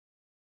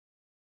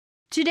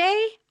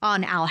Today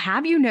on I'll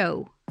Have You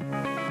Know.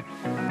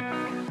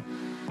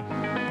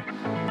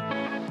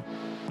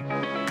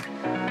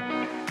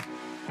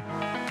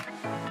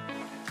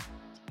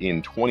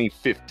 In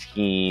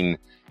 2015,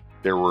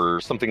 there were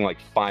something like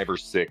 5 or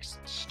 6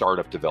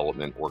 startup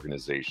development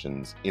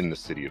organizations in the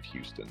city of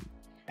Houston.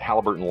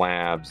 Halliburton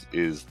Labs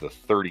is the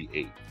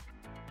 38th.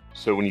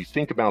 So when you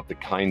think about the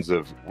kinds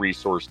of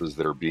resources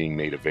that are being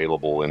made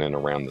available in and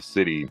around the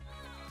city,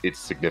 it's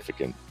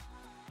significant.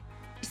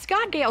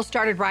 Scott Gale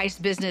started Rice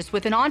Business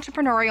with an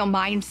entrepreneurial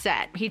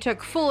mindset. He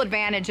took full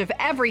advantage of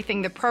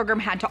everything the program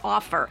had to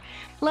offer.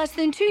 Less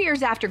than 2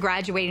 years after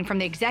graduating from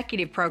the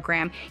executive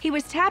program, he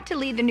was tapped to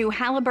lead the new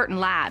Halliburton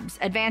Labs,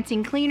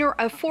 advancing cleaner,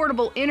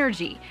 affordable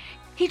energy.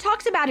 He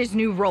talks about his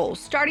new role,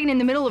 starting in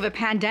the middle of a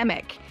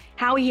pandemic,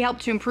 how he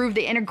helped to improve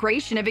the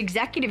integration of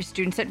executive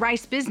students at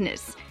Rice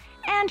Business,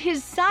 and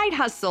his side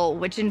hustle,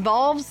 which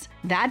involves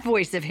that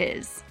voice of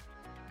his.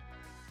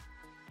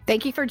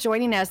 Thank you for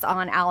joining us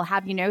on I'll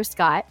Have You Know,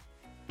 Scott.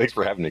 Thanks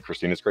for having me,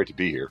 Christine. It's great to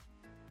be here.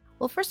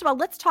 Well, first of all,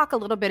 let's talk a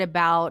little bit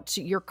about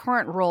your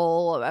current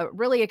role, a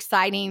really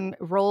exciting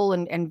role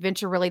and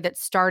venture really that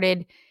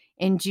started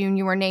in June.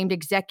 You were named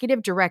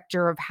Executive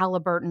Director of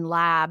Halliburton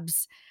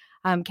Labs.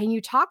 Can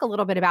you talk a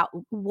little bit about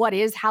what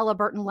is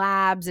Halliburton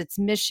Labs, its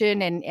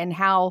mission, and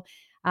how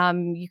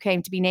you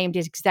came to be named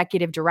as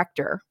Executive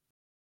Director?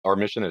 Our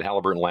mission at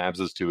Halliburton Labs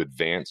is to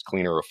advance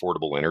cleaner,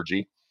 affordable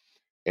energy.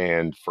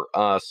 And for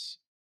us,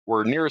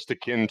 we're nearest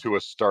akin to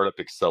a startup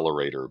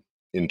accelerator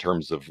in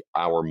terms of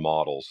our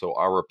model. So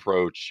our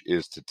approach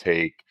is to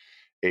take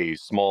a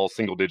small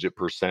single-digit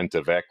percent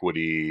of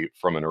equity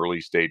from an early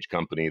stage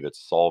company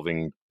that's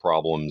solving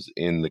problems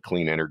in the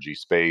clean energy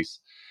space.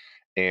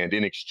 And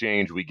in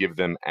exchange, we give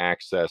them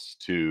access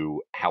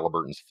to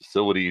Halliburton's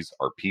facilities,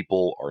 our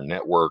people, our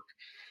network,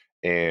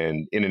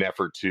 and in an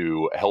effort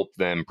to help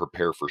them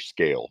prepare for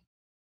scale.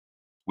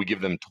 We give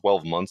them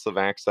 12 months of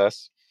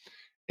access.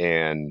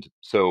 And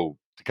so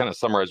to kind of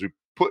summarize, we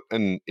put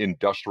an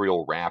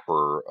industrial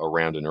wrapper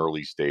around an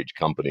early stage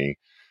company.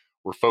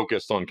 We're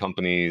focused on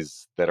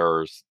companies that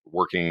are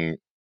working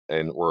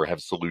and or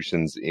have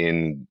solutions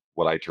in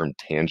what I term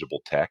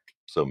tangible tech.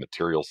 So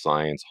material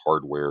science,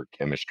 hardware,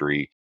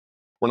 chemistry.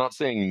 We're not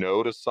saying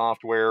no to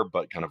software,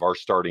 but kind of our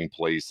starting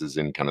place is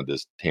in kind of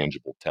this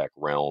tangible tech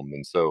realm.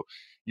 And so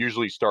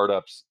usually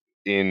startups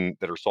in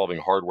that are solving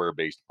hardware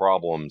based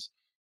problems,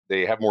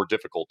 they have more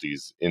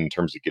difficulties in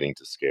terms of getting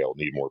to scale,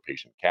 need more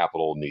patient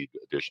capital, need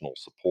additional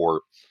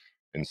support.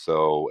 And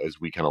so as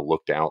we kind of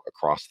looked out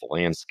across the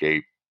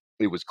landscape,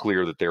 it was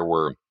clear that there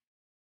were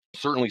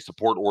certainly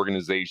support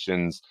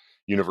organizations,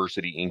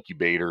 university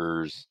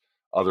incubators,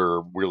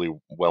 other really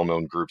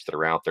well-known groups that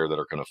are out there that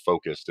are kind of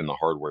focused in the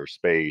hardware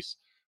space.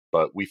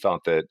 But we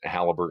thought that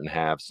Halliburton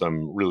have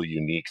some really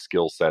unique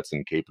skill sets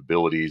and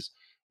capabilities.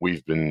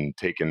 We've been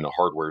taking the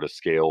hardware to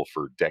scale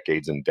for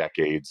decades and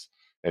decades.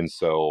 And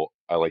so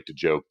I like to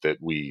joke that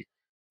we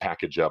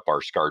package up our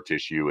scar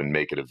tissue and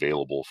make it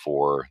available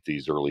for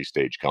these early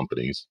stage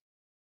companies.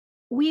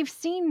 We've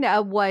seen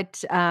what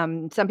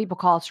some people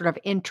call sort of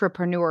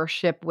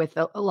entrepreneurship with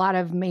a lot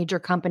of major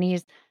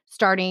companies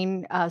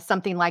starting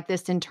something like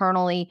this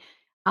internally.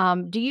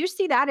 Do you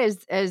see that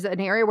as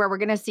an area where we're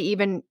going to see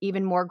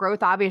even more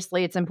growth?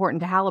 Obviously, it's important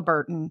to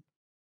Halliburton.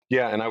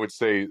 Yeah, and I would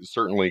say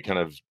certainly kind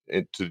of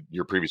to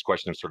your previous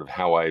question of sort of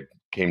how I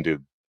came to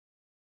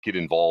get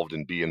involved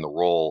and be in the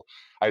role.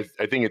 I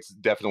think it's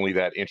definitely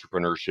that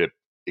entrepreneurship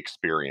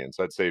experience.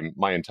 I'd say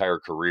my entire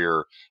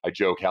career, I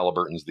joke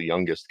Halliburton's the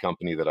youngest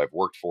company that I've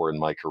worked for in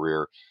my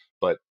career,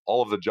 but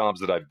all of the jobs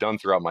that I've done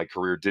throughout my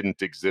career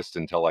didn't exist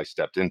until I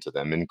stepped into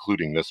them,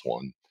 including this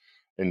one.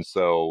 And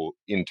so,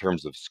 in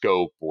terms of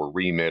scope or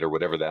remit or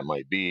whatever that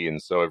might be, and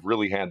so I've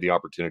really had the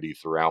opportunity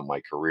throughout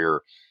my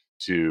career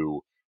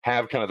to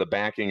have kind of the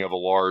backing of a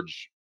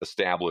large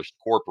established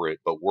corporate,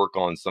 but work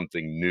on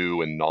something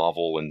new and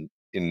novel, and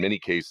in many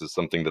cases,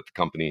 something that the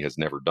company has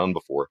never done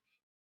before.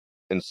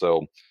 And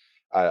so,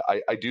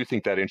 I do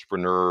think that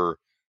entrepreneur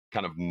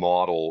kind of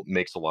model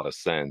makes a lot of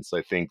sense.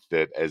 I think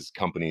that as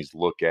companies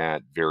look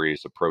at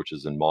various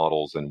approaches and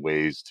models and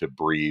ways to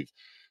breathe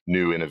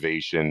new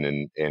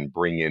innovation and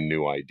bring in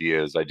new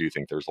ideas, I do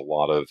think there's a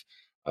lot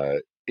of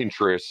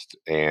interest,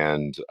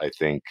 and I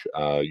think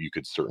you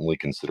could certainly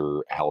consider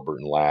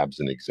Halliburton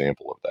Labs an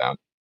example of that.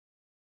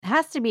 It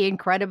has to be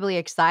incredibly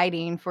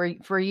exciting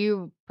for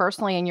you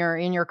personally in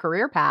your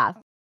career path.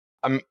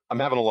 I'm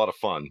having a lot of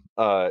fun.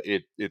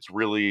 It's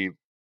really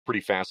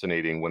pretty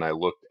fascinating when I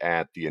looked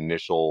at the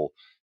initial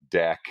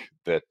deck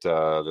that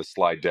the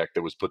slide deck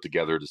that was put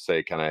together to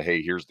say kind of,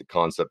 hey, here's the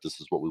concept. This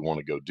is what we want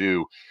to go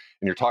do.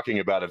 And you're talking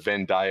about a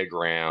Venn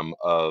diagram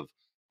of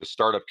the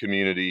startup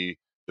community,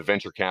 the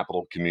venture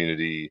capital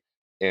community,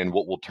 and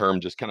what we'll term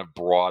just kind of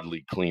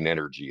broadly clean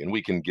energy. And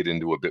we can get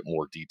into a bit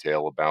more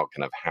detail about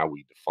kind of how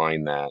we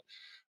define that.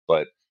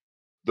 But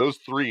those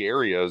three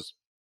areas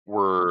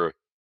were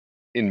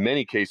in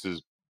many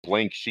cases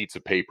blank sheets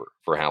of paper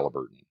for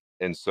Halliburton.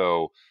 And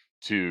so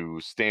to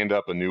stand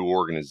up a new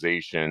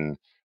organization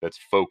that's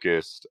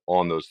focused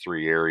on those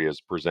three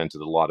areas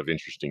presented a lot of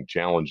interesting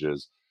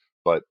challenges.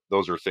 But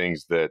those are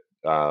things that,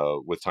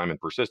 with time and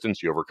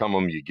persistence, you overcome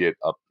them, you get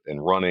up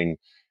and running.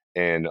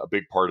 And a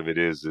big part of it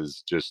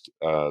is just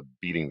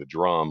beating the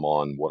drum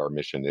on what our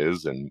mission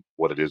is and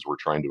what it is we're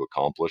trying to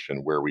accomplish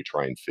and where we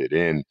try and fit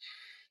in.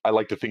 I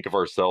like to think of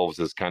ourselves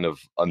as kind of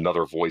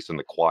another voice in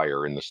the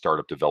choir in the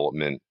startup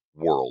development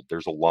world.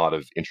 There's a lot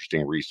of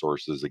interesting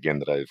resources, again,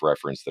 that I've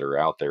referenced that are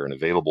out there and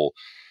available.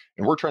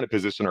 And we're trying to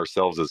position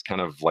ourselves as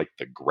kind of like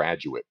the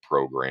graduate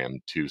program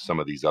to some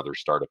of these other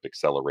startup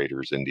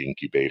accelerators and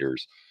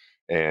incubators.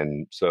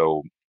 And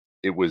so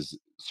it was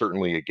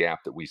certainly a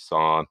gap that we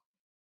saw,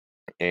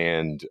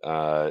 and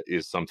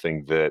is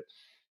something that,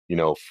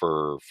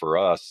 for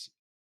us,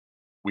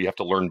 we have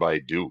to learn by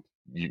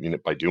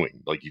by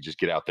doing. Like, you just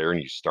get out there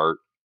and you start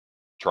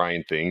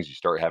trying things, you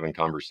start having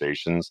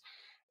conversations,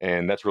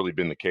 and that's really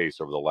been the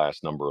case over the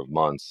last number of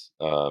months.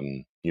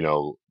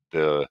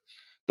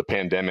 The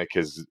pandemic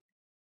has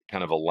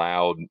kind of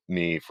allowed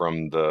me,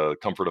 from the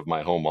comfort of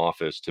my home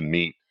office, to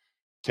meet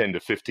 10 to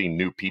 15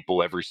 new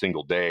people every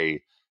single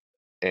day,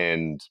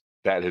 and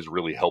that has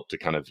really helped to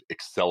kind of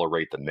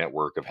accelerate the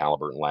network of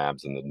Halliburton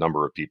Labs and the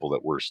number of people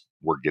that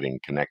we're getting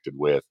connected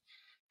with,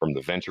 from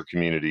the venture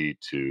community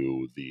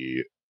to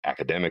the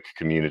academic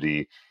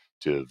community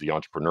to the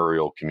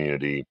entrepreneurial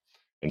community.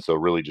 And so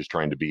really just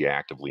trying to be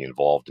actively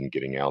involved in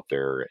getting out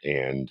there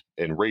and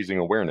raising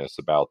awareness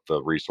about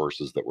the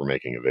resources that we're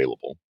making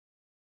available.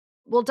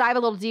 We'll dive a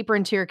little deeper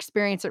into your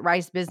experience at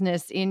Rice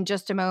Business in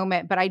just a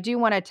moment, but I do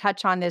want to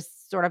touch on this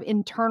sort of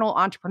internal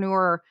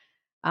entrepreneur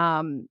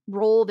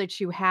role that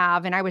you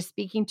have. And I was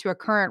speaking to a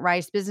current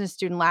Rice Business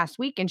student last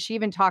week, and she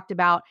even talked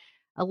about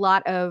a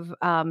lot of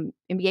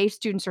MBA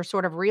students are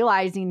sort of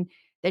realizing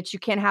that you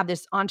can have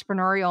this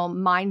entrepreneurial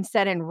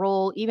mindset and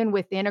role even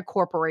within a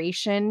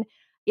corporation.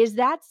 Is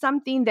that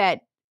something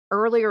that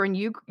earlier in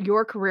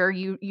your career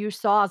you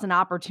saw as an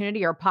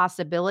opportunity or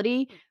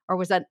possibility, or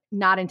was that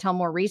not until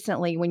more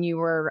recently when you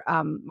were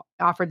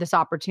offered this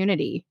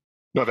opportunity?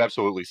 No, I've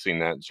absolutely seen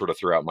that sort of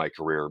throughout my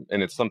career.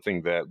 And it's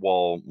something that,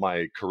 while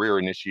my career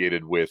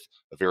initiated with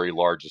a very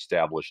large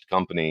established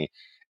company,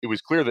 it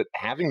was clear that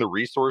having the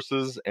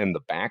resources and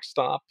the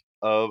backstop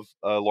of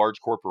a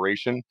large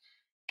corporation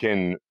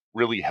can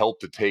really help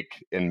to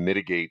take and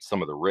mitigate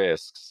some of the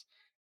risks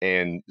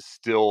and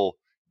still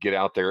get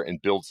out there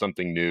and build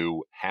something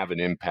new, have an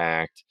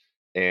impact,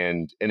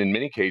 and in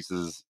many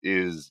cases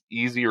is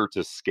easier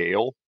to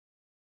scale.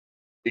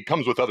 It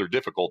comes with other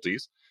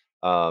difficulties.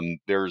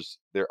 There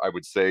I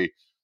would say,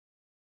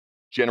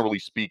 generally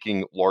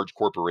speaking, large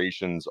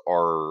corporations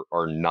are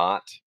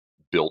not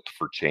built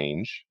for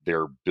change.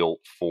 They're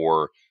built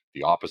for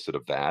the opposite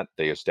of that.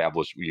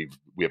 We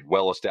have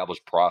well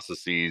established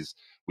processes.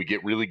 We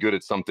get really good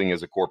at something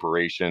as a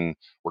corporation,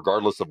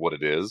 regardless of what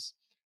it is.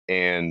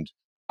 And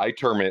I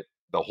term it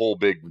the whole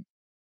big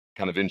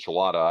kind of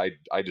enchilada.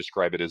 I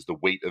describe it as the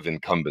weight of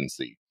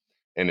incumbency.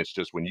 And it's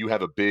just, when you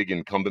have a big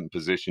incumbent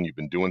position, you've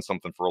been doing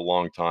something for a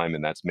long time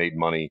and that's made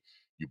money,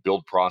 you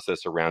build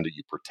process around it,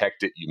 you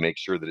protect it, you make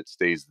sure that it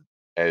stays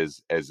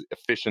as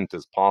efficient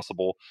as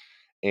possible.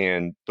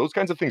 And those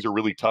kinds of things are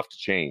really tough to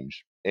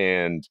change.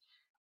 And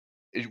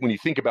when you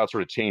think about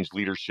sort of change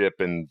leadership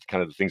and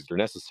kind of the things that are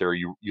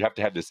necessary, you have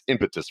to have this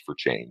impetus for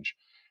change.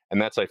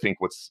 And that's, I think,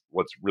 what's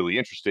really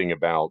interesting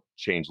about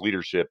change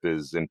leadership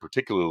is, and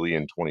particularly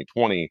in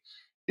 2020,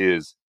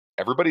 is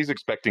everybody's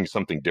expecting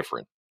something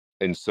different.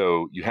 And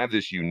so you have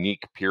this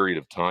unique period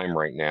of time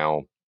right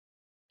now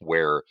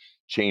where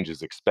change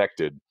is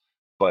expected,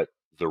 but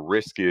the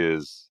risk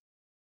is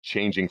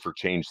changing for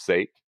change's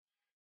sake.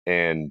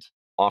 And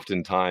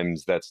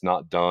oftentimes that's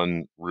not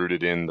done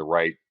rooted in the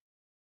right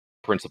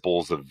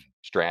principles of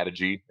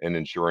strategy and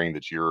ensuring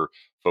that you're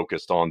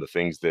focused on the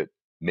things that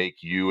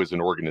make you as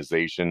an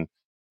organization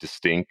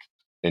distinct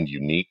and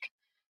unique.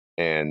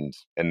 And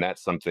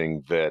that's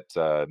something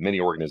that many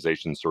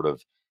organizations sort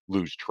of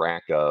lose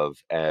track of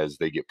as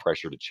they get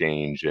pressure to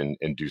change and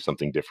do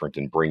something different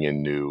and bring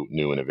in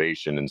new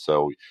innovation. And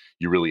so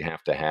you really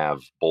have to have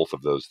both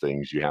of those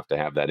things. You have to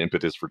have that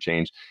impetus for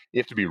change. You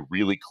have to be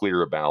really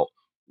clear about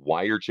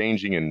why you're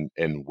changing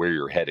and where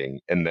you're heading,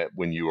 and that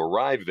when you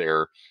arrive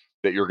there,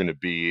 that you're going to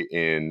be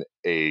in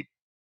a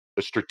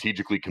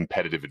strategically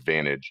competitive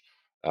advantage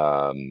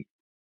um,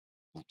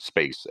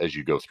 space as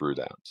you go through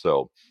that.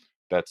 So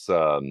that's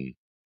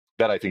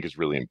that I think is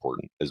really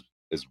important, as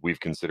we've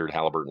considered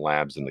Halliburton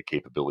Labs and the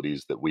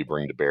capabilities that we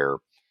bring to bear,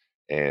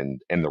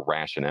 and the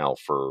rationale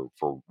for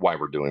why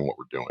we're doing what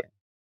we're doing.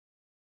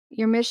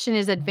 Your mission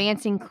is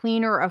advancing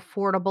cleaner,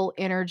 affordable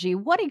energy.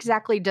 What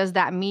exactly does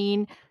that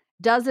mean?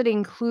 Does it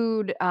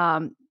include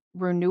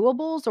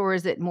renewables, or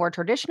is it more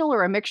traditional,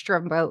 or a mixture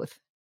of both?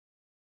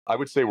 I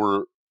would say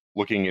we're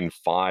looking in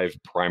five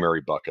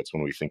primary buckets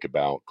when we think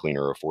about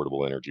cleaner,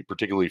 affordable energy,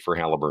 particularly for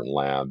Halliburton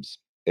Labs.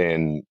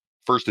 And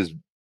first is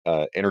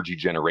energy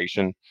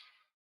generation.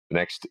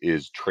 Next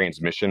is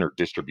transmission or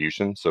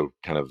distribution, so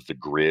kind of the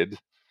grid,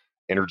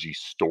 energy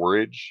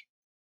storage,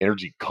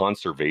 energy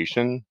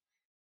conservation,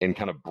 and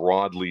kind of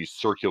broadly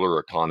circular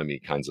economy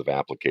kinds of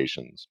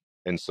applications.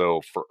 And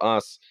so for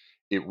us,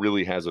 it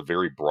really has a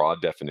very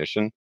broad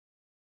definition.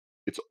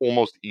 It's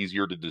almost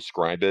easier to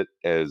describe it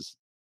as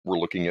we're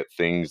looking at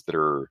things that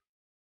are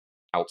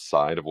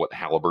outside of what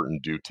Halliburton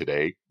do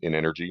today in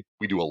energy.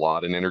 We do a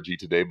lot in energy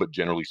today, but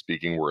generally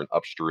speaking, we're an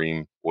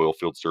upstream oil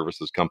field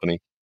services company.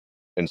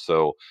 And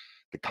so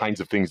the kinds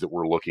of things that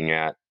we're looking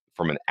at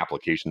from an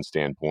application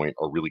standpoint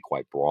are really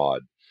quite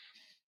broad.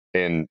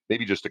 And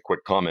maybe just a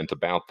quick comment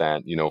about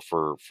that,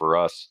 for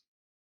us,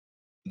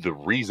 the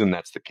reason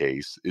that's the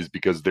case is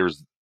because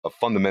there's a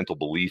fundamental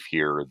belief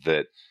here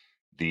that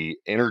the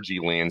energy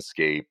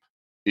landscape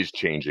is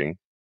changing,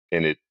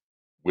 and it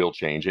will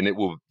change, and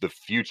the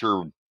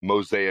future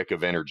mosaic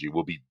of energy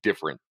will be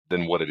different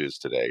than what it is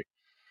today.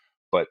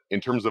 But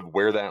in terms of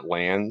where that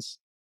lands,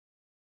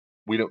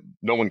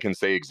 no one can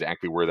say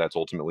exactly where that's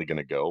ultimately going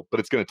to go, but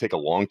it's going to take a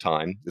long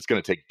time. It's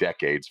going to take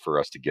decades for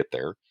us to get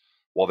there.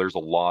 While there's a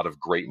lot of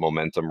great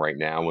momentum right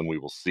now, and we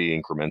will see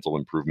incremental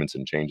improvements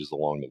and changes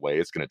along the way,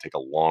 it's going to take a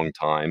long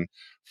time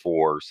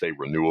for, say,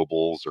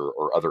 renewables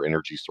or other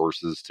energy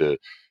sources to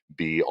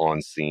be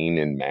on scene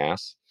in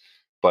mass.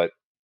 But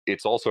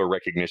it's also a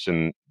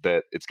recognition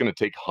that it's going to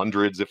take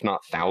hundreds, if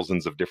not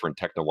thousands, of different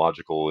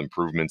technological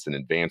improvements and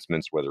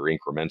advancements, whether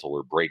incremental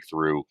or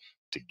breakthrough,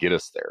 to get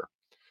us there.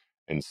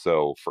 And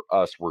so for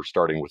us, we're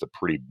starting with a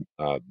pretty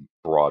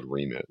broad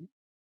remit.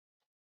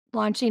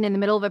 Launching in the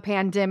middle of a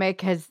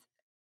pandemic has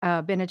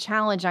been a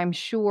challenge, I'm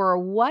sure.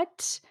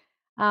 What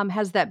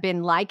has that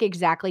been like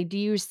exactly? Do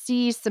you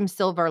see some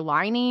silver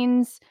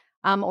linings,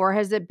 or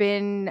has it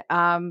been,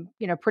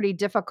 pretty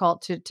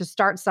difficult to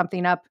start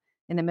something up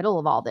in the middle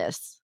of all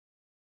this?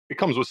 It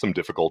comes with some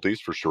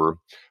difficulties for sure.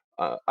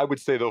 I would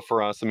say though,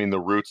 for us, I mean, the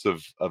roots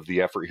of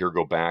the effort here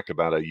go back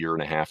about a year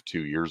and a half,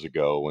 2 years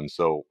ago, and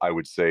so I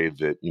would say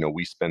that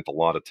we spent a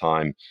lot of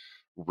time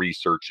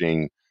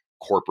researching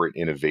corporate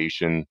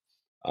innovation,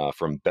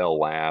 from Bell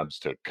Labs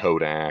to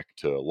Kodak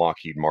to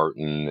Lockheed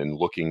Martin, and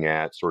looking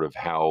at sort of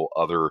how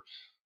other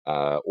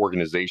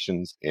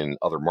organizations in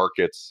other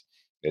markets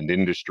and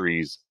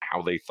industries,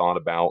 how they thought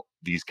about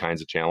these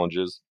kinds of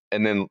challenges,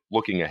 and then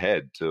looking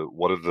ahead to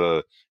what are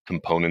the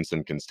components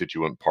and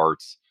constituent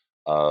parts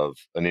of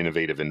an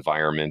innovative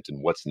environment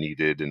and what's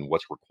needed and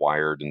what's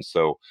required. And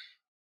so,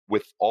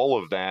 with all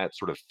of that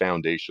sort of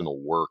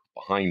foundational work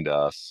behind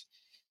us,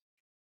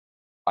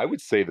 I would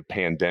say the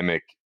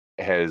pandemic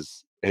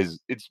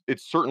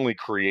it's certainly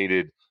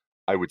created,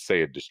 I would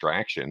say, a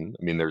distraction.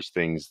 I mean, there's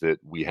things that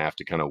we have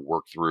to kind of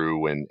work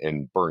through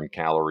and burn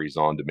calories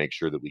on to make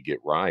sure that we get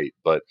right.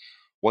 But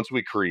once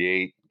we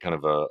create kind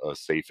of a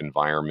safe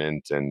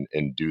environment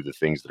and do the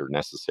things that are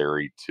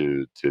necessary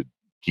to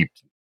keep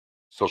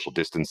social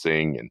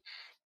distancing and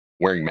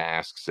wearing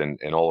masks and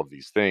all of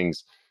these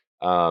things,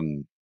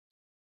 um,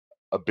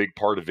 a big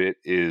part of it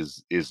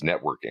is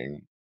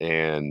networking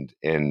and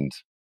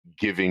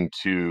giving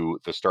to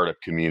the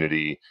startup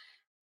community,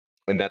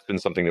 and that's been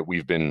something that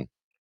we've been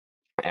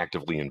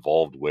actively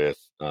involved with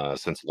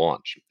since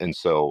launch. And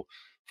so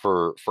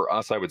for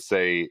us, I would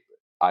say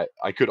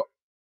I could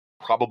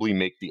probably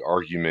make the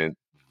argument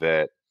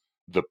that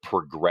the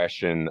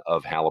progression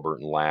of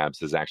Halliburton Labs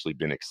has actually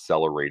been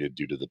accelerated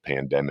due to the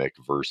pandemic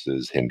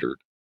versus hindered.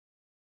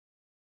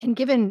 And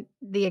given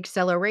the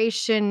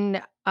acceleration,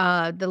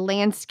 the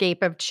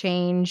landscape of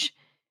change,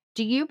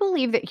 do you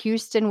believe that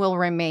Houston will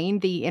remain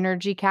the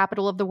energy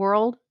capital of the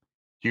world?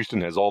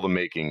 Houston has all the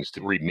makings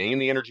to remain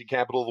the energy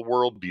capital of the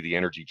world, be the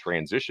energy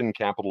transition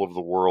capital of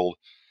the world.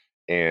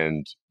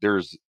 And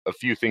there's a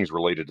few things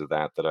related to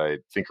that that I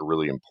think are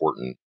really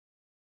important.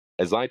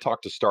 As I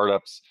talk to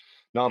startups,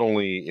 not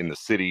only in the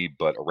city,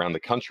 but around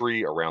the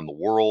country, around the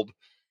world,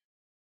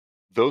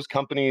 those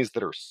companies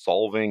that are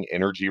solving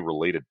energy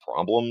related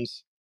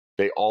problems,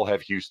 they all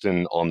have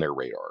Houston on their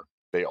radar.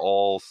 They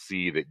all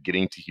see that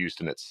getting to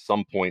Houston at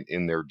some point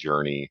in their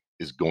journey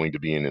is going to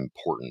be an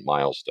important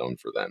milestone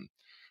for them,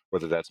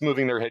 whether that's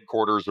moving their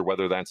headquarters or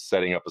whether that's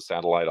setting up a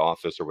satellite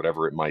office or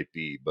whatever it might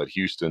be. But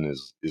Houston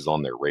is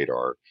on their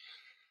radar.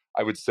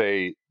 I would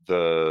say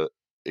the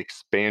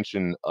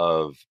expansion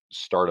of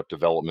startup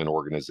development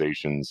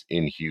organizations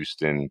in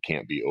Houston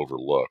can't be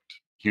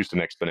overlooked. Houston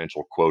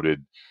Exponential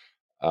quoted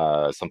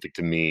something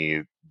to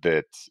me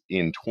that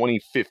in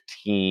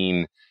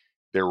 2015,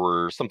 there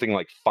were something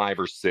like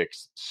 5 or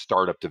 6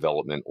 startup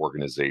development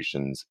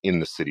organizations in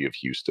the city of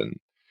Houston,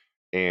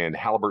 and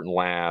Halliburton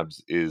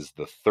Labs is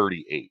the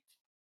 38th.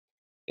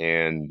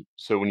 And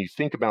so when you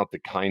think about the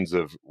kinds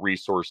of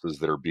resources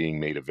that are being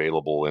made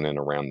available in and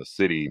around the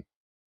city,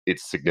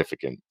 it's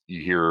significant.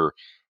 You hear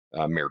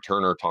Mayor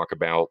Turner talk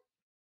about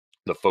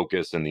the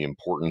focus and the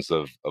importance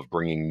of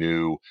bringing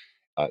new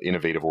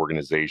innovative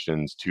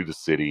organizations to the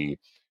city,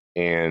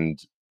 and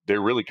they're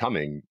really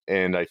coming.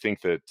 And I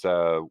think that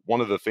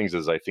one of the things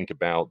as I think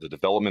about the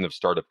development of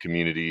startup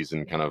communities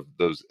and kind of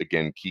those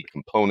again key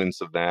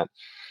components of that,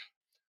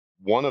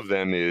 one of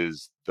them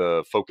is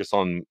the focus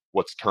on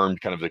what's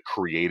termed kind of the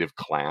creative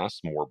class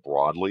more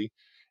broadly.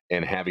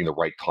 and having the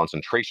right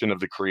concentration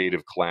of the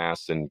creative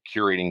class and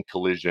curating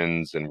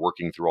collisions and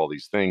working through all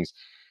these things.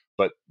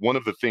 But one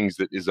of the things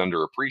that is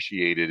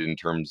underappreciated in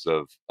terms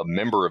of a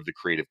member of the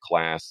creative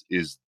class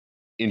is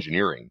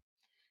engineering.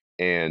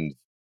 And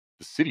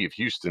the city of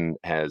Houston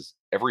has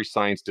every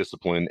science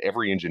discipline,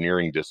 every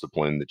engineering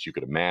discipline that you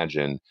could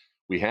imagine.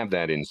 We have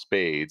that in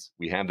spades,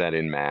 we have that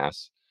in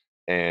mass.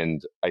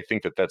 And I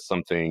think that that's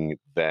something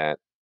that,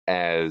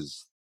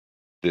 as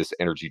this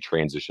energy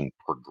transition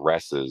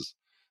progresses,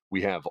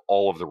 we have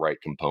all of the right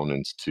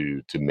components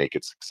to make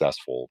it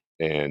successful.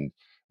 And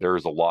there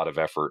is a lot of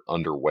effort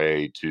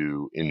underway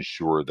to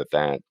ensure that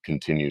that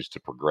continues to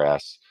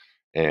progress.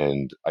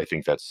 And I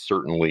think that's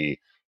certainly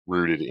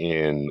rooted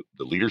in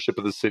the leadership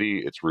of the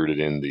city. It's rooted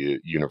in the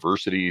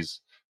universities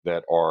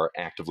that are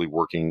actively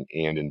working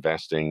and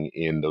investing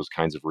in those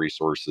kinds of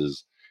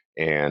resources.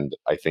 And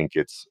I think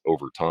it's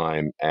over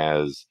time,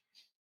 as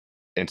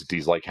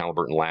entities like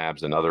Halliburton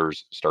Labs and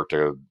others start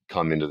to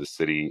come into the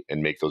city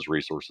and make those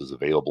resources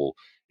available,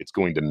 it's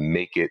going to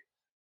make it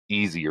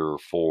easier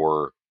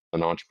for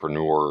an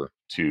entrepreneur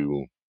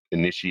to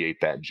initiate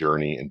that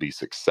journey and be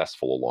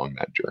successful along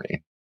that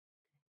journey.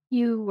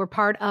 You were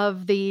part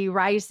of the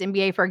Rice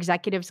MBA for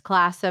Executives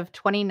class of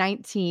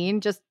 2019,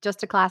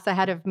 just a class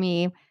ahead of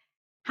me.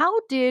 How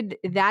did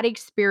that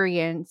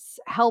experience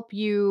help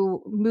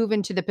you move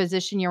into the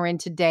position you're in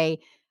today?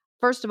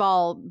 First of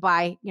all,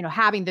 by,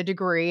 having the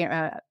degree,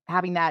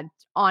 having that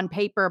on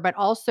paper, but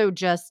also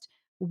just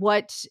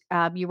what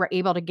you were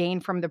able to gain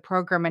from the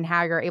program and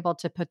how you're able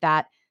to put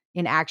that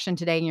in action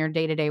today in your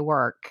day-to-day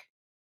work.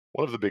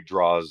 One of the big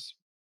draws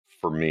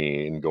for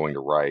me in going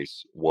to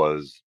Rice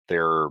was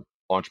their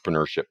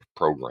entrepreneurship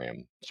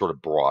program, sort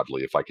of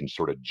broadly, if I can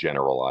sort of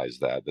generalize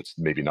that. That's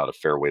maybe not a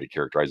fair way to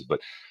characterize it,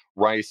 but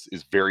Rice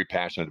is very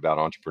passionate about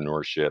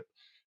entrepreneurship,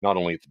 not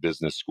only at the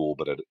business school,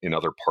 but in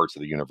other parts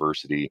of the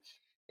university.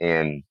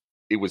 And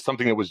it was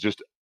something that was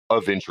just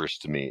of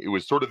interest to me. It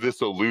was sort of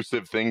this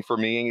elusive thing for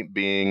me,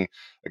 being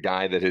a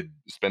guy that had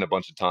spent a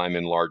bunch of time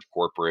in large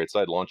corporates.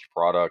 I'd launched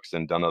products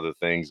and done other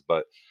things,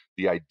 but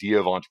the idea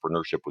of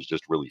entrepreneurship was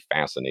just really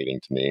fascinating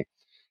to me.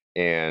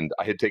 And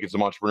I had taken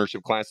some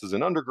entrepreneurship classes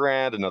in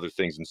undergrad and other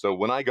things. And so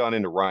when I got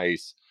into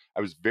Rice,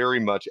 I was very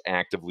much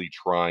actively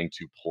trying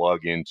to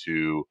plug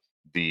into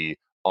the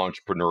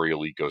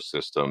entrepreneurial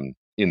ecosystem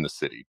in the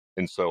city.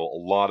 And so a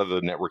lot of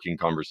the networking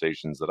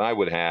conversations that I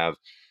would have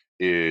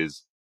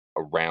is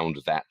around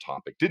that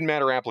topic. Didn't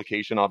matter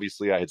application.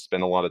 Obviously, I had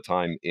spent a lot of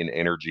time in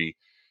energy,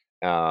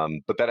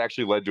 but that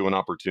actually led to an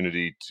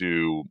opportunity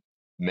to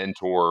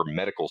mentor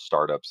medical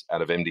startups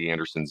out of MD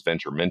Anderson's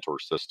venture mentor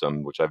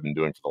system, which I've been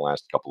doing for the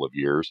last couple of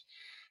years,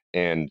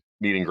 and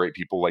meeting great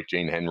people like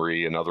Jane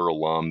Henry and other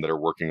alum that are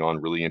working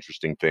on really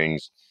interesting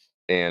things.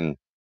 And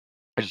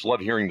I just love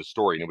hearing the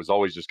story. And it was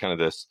always just kind of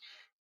this,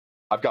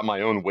 I've got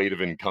my own weight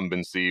of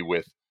incumbency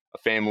with a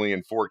family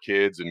and 4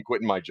 kids, and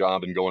quitting my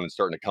job and going and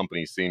starting a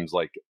company seems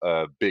like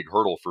a big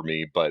hurdle for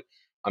me, but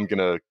I'm going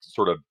to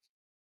sort of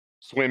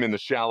swim in the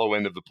shallow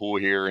end of the pool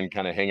here and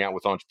kind of hang out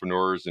with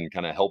entrepreneurs and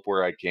kind of help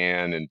where I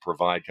can and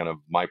provide kind of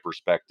my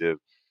perspective.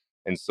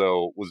 And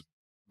so was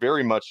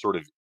very much sort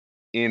of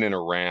in and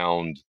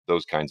around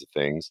those kinds of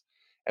things.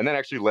 And that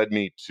actually led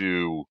me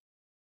to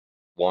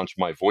launch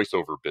my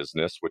voiceover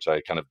business, which I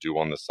kind of do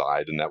on the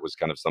side. And that was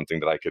kind of something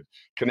that I could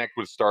connect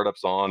with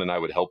startups on, and I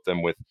would help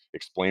them with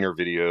explainer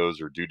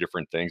videos or do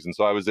different things. And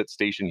so I was at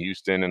Station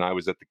Houston and I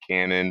was at the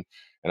Canon,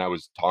 and I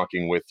was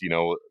talking with,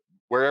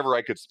 wherever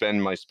I could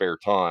spend my spare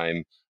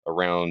time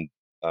around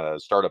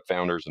startup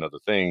founders and other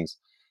things.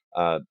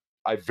 Uh,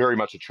 I very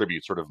much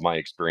attribute sort of my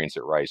experience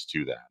at Rice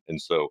to that.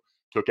 And so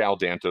took Al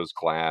Danto's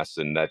class,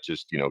 and that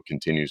just,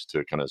 continues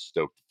to kind of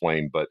stoke the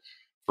flame. But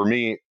for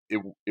me,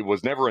 it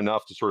was never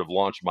enough to sort of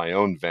launch my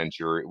own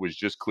venture. It was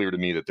just clear to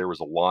me that there was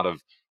a lot of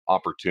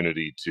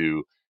opportunity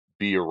to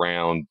be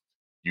around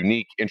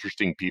unique,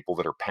 interesting people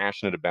that are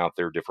passionate about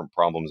their different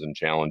problems and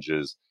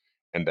challenges,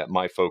 and that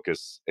my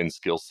focus and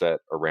skill set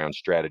around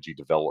strategy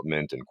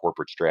development and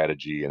corporate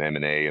strategy and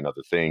M&A and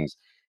other things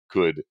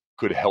could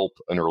help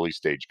an early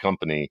stage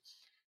company.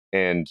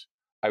 And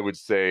I would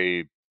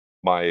say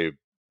my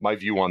my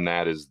view on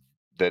that is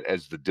that,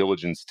 as the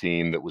diligence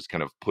team that was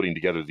kind of putting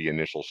together the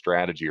initial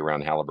strategy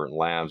around Halliburton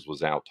Labs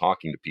was out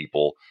talking to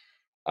people,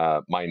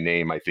 my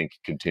name, I think,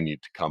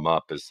 continued to come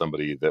up as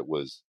somebody that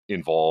was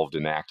involved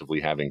in actively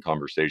having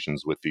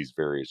conversations with these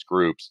various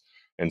groups.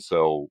 And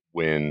so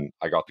when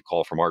I got the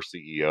call from our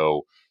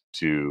CEO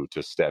to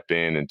step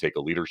in and take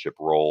a leadership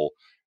role,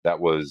 that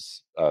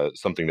was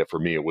something that for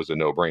me it was a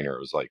no brainer. It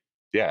was like,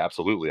 yeah,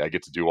 absolutely, I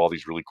get to do all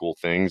these really cool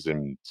things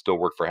and still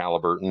work for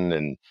Halliburton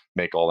and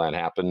make all that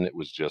happen. It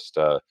was just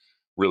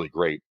really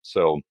great.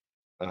 So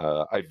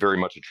I very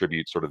much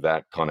attribute sort of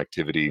that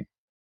connectivity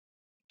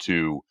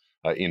to,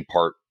 in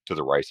part, to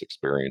the Rice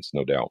experience,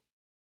 no doubt.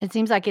 It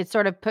seems like it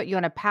sort of put you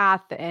on a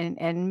path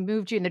and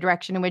moved you in the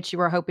direction in which you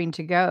were hoping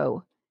to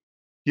go.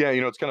 Yeah,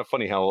 it's kind of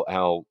funny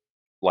how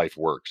life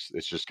works.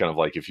 It's just kind of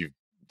like, if you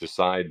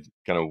decide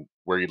kind of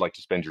where you'd like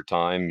to spend your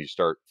time, you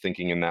start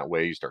thinking in that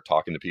way, you start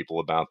talking to people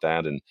about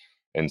that, and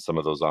and some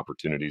of those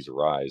opportunities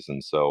arise.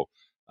 And so,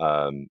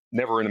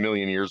 never in a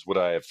million years would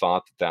I have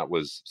thought that that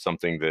was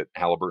something that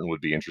Halliburton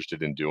would be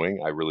interested in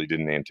doing. I really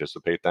didn't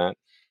anticipate that,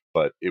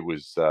 but it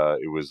was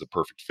a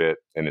perfect fit,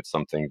 and it's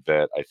something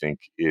that I think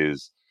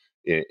is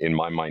in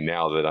my mind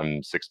now that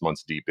I'm 6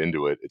 months deep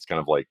into it. It's kind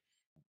of like,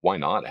 why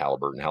not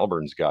Halliburton?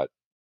 Halliburton's got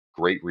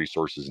great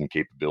resources and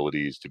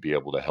capabilities to be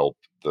able to help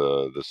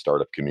the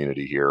startup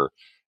community here,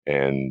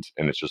 and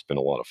it's just been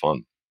a lot of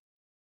fun.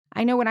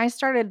 I know when I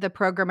started the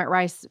program at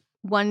Rice,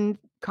 one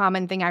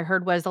common thing I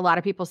heard was a lot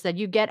of people said,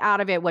 "You get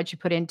out of it what you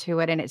put into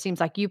it," and it seems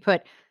like you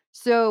put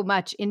so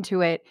much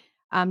into it,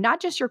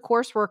 not just your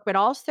coursework, but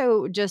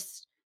also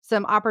just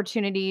some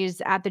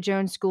opportunities at the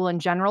Jones School in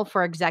general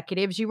for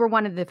executives. You were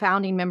one of the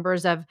founding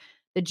members of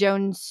the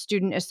Jones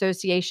Student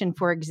Association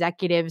for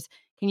Executives.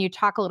 Can you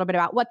talk a little bit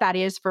about what that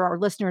is for our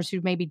listeners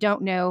who maybe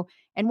don't know,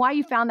 and why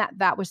you found that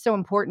that was so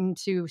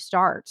important to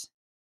start?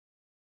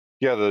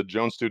 Yeah, the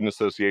Jones Student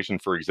Association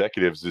for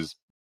Executives is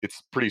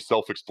it's pretty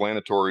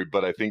self-explanatory,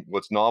 but I think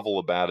what's novel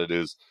about it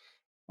is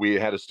we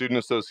had a student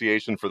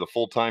association for the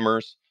full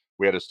timers.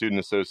 We had a student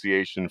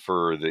association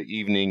for the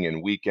evening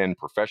and weekend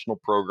professional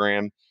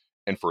program.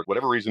 And for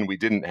whatever reason, we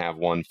didn't have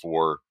one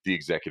for the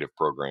executive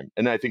program.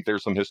 And I think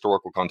there's some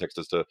historical context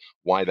as to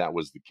why that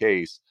was the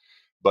case.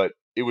 But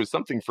it was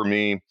something for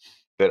me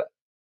that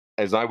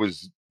as I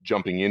was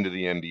jumping into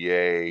the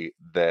MBA,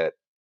 that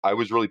I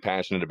was really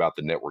passionate about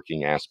the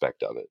networking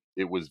aspect of it.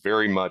 It was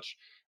very much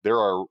there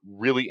are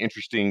really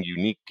interesting,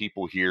 unique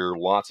people here,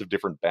 lots of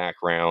different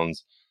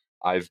backgrounds.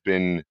 I've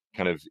been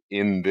kind of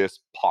in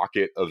this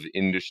pocket of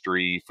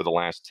industry for the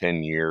last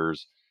 10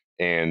 years,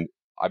 and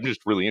I'm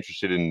just really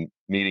interested in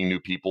meeting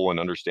new people and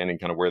understanding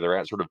kind of where they're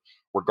at, sort of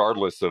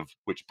regardless of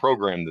which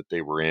program that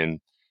they were in.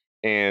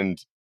 And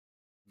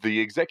the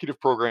executive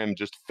program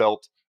just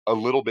felt a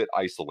little bit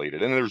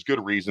isolated, and there's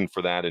good reason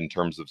for that in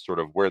terms of sort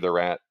of where they're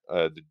at.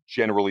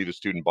 Generally, the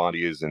student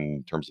body is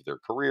in terms of their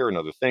career and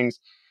other things,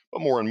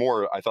 but more and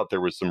more, I thought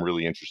there was some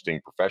really interesting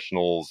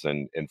professionals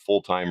and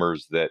full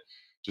timers that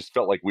just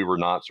felt like we were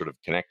not sort of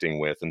connecting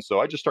with, and so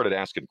I just started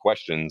asking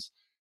questions,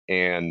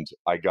 and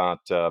I got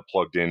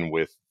plugged in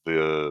with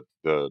the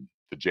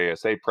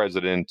JSA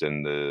president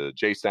and the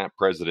JSAP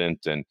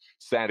president, and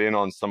sat in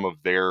on some of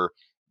their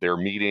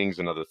meetings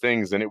and other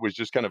things. And it was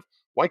just kind of,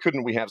 why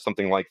couldn't we have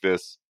something like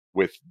this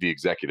with the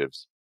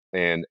executives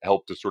and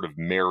help to sort of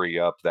marry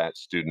up that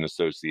student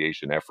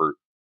association effort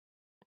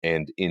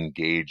and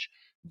engage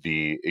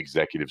the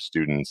executive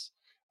students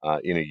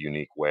in a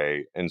unique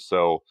way? And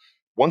so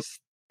once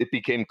it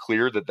became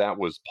clear that that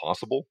was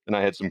possible, and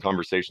I had some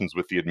conversations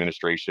with the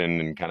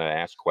administration and kind of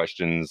asked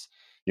questions,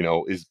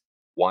 is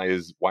why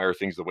are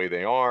things the way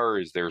they are?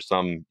 Is there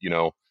some,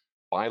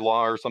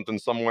 bylaw or something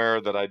somewhere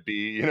that I'd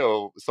be,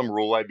 some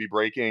rule I'd be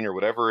breaking or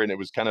whatever? And it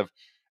was kind of,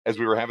 as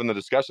we were having the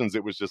discussions,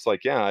 it was just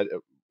like, yeah,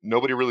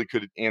 nobody really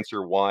could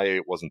answer why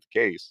it wasn't the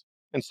case.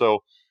 And so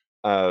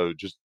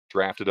just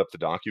drafted up the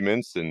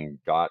documents and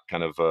got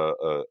kind of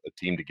a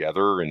team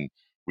together, and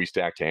we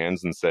stacked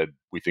hands and said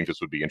we think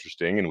this would be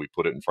interesting, and we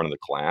put it in front of the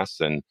class,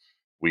 and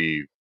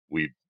we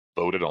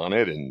voted on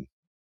it and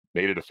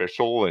made it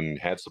official and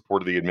had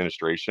support of the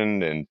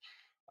administration.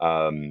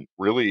 And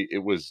really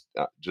it was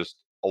just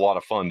a lot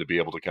of fun to be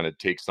able to kind of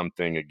take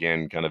something,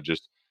 again, kind of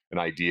just an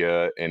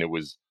idea, and it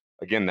was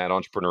again that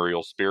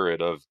entrepreneurial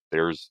spirit of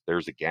there's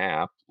a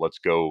gap, let's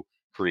go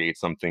create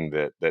something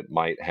that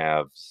might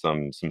have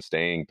some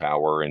staying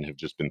power, and have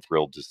just been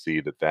thrilled to see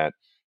that that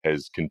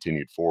has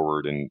continued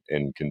forward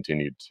and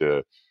continued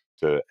to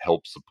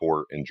help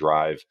support and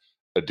drive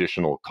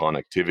additional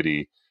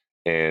connectivity.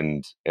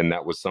 And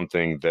that was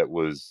something that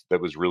was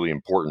really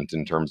important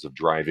in terms of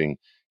driving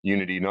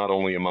unity, not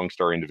only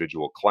amongst our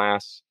individual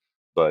class,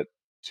 but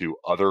to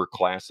other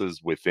classes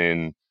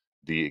within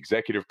the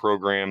executive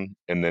program,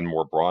 and then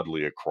more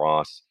broadly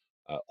across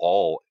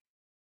all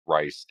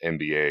Rice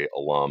MBA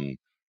alum.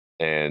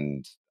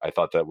 And I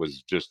thought that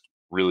was just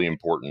really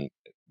important.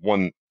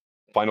 One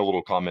final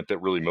little comment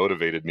that really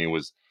motivated me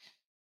was,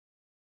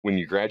 when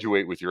you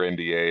graduate with your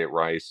MBA at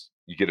Rice,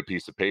 you get a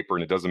piece of paper,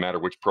 and it doesn't matter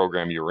which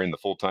program you're in, the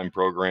full time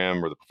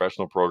program or the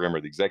professional program or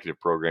the executive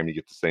program, you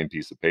get the same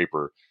piece of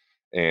paper.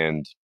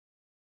 And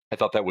I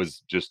thought that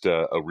was just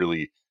a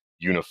really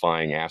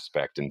unifying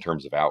aspect in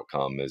terms of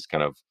outcome, is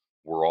kind of,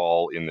 we're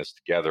all in this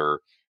together.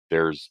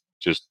 There's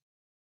just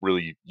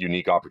really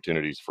unique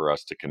opportunities for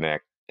us to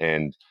connect,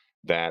 and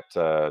that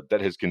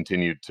has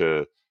continued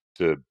to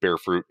bear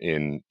fruit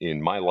in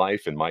my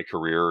life and my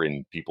career,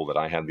 and people that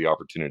I had the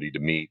opportunity to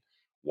meet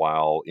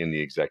while in the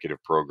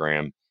executive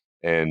program.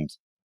 And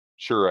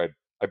sure,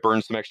 I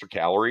burned some extra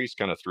calories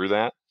kind of through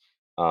that,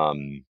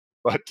 um,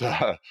 but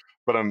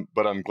but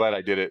I'm glad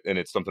I did it, and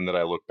it's something that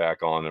I look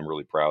back on and I'm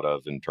really proud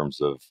of in terms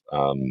of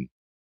kind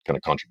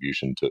of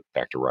contribution to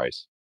back to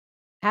Rice.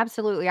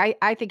 Absolutely.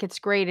 I think it's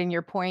great in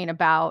your point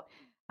about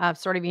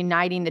sort of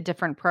uniting the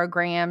different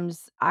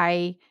programs.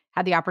 I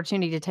had the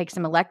opportunity to take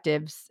some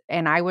electives,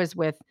 and I was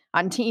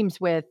on teams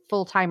with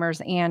full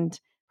timers and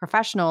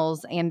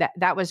professionals, and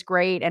that was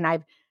great. And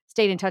I've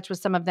stayed in touch with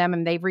some of them,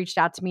 and they've reached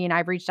out to me and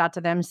I've reached out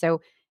to them.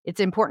 So it's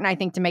important, I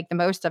think, to make the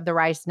most of the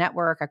RISE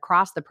network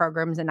across the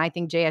programs. And I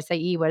think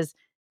JSAE was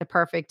the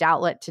perfect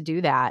outlet to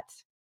do that.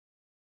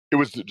 It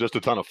was just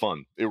a ton of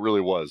fun. It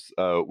really was.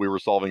 We were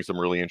solving some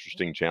really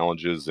interesting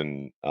challenges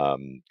and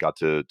got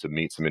to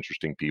meet some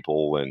interesting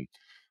people, and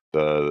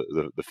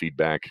the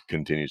feedback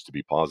continues to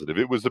be positive.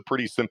 It was a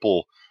pretty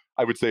simple,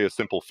 I would say, a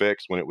simple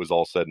fix when it was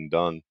all said and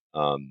done.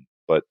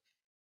 But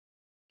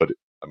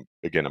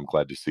again, I'm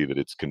glad to see that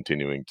it's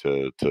continuing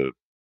to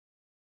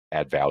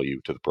add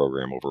value to the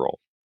program overall.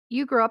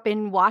 You grew up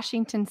in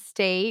Washington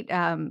State,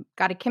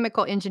 got a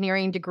chemical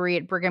engineering degree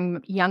at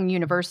Brigham Young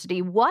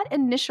University. What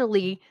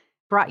initially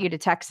brought you to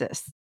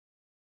Texas?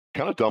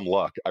 Kind of dumb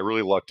luck. I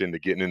really lucked into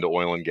getting into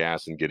oil and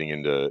gas and getting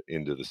into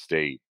the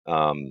state.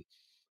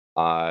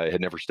 I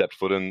had never stepped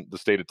foot in the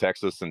state of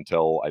Texas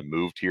until I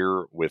moved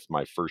here with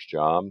my first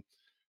job.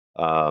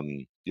 I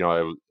was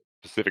a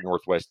Pacific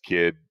Northwest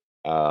kid.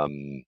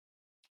 Um,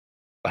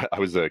 I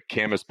was a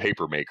Camas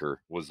paper maker.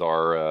 Was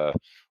our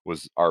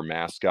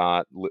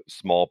mascot.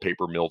 Small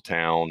paper mill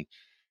town,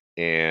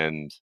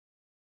 and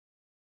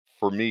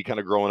for me, kind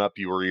of growing up,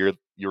 you were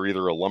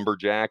either a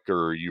lumberjack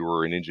or you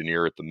were an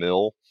engineer at the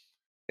mill,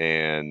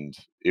 and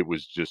it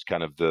was just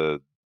kind of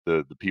the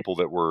people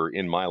that were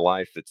in my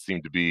life that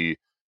seemed to be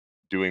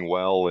doing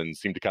well and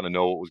seemed to kind of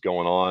know what was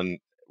going on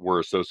were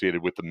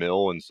associated with the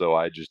mill. And so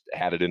I just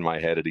had it in my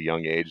head at a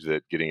young age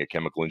that getting a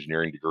chemical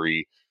engineering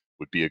degree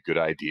would be a good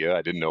idea.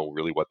 I didn't know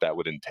really what that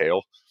would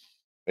entail.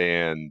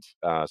 And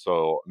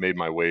so made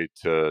my way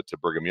to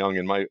Brigham Young.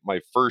 And my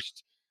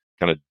first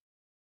kind of,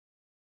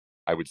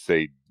 I would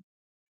say,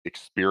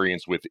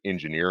 experience with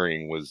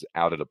engineering was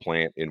out at a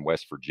plant in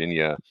West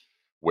Virginia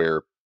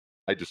where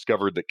I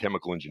discovered that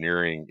chemical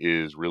engineering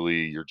is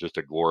really you're just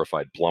a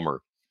glorified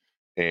plumber.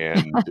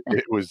 And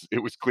it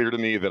was clear to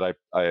me that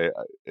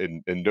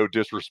and no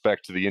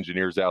disrespect to the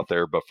engineers out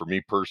there, but for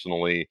me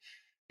personally,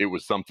 it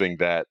was something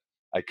that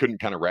I couldn't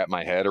kind of wrap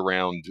my head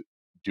around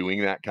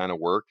doing that kind of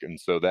work. And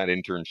so that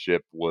internship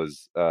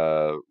was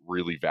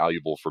really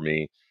valuable for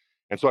me.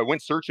 And so I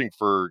went searching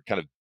for kind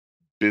of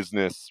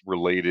business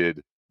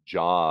related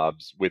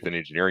jobs with an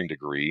engineering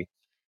degree,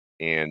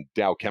 and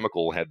Dow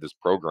Chemical had this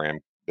program,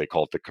 they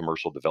call it the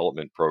Commercial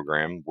Development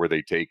Program, where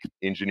they take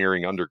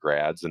engineering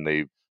undergrads and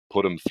they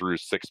put them through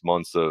 6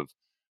 months of,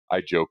 I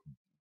joke,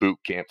 boot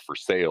camp for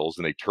sales,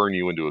 and they turn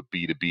you into a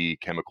B2B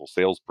chemical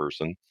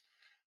salesperson.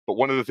 But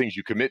one of the things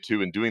you commit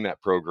to in doing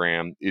that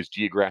program is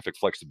geographic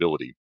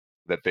flexibility,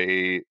 that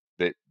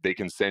they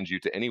can send you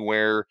to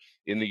anywhere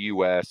in the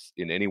US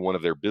in any one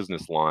of their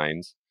business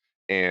lines.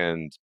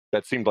 And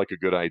that seemed like a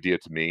good idea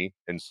to me.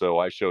 And so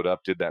I showed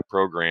up, did that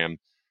program,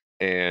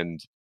 and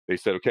they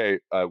said, okay,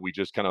 we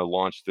just kind of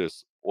launched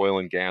this oil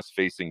and gas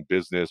facing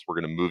business. We're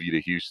going to move you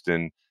to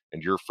Houston,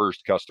 and your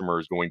first customer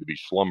is going to be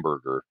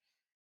Schlumberger.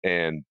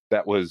 And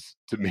that was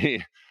to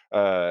me,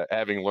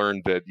 having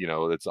learned that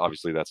it's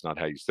obviously that's not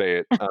how you say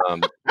it,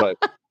 but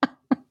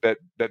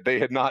that they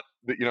had not,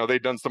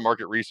 they'd done some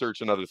market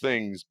research and other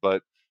things,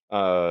 but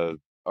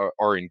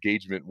our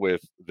engagement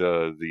with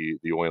the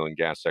oil and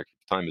gas sector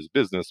at the time as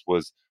business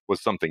was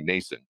something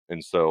nascent.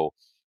 And so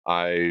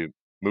I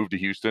moved to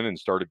Houston and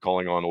started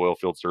calling on oil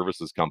field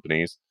services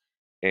companies,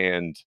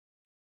 and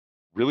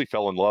really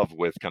fell in love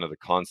with kind of the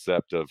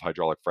concept of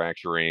hydraulic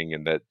fracturing,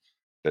 and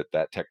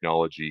that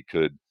technology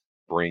could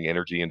bring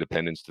energy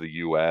independence to the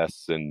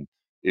US. And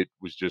it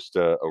was just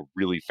a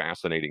really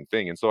fascinating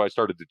thing. And so I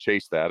started to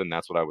chase that, and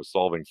that's what I was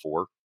solving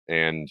for.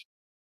 And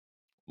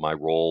my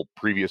role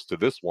previous to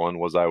this one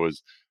was I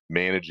was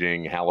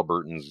managing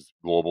Halliburton's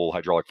global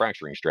hydraulic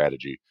fracturing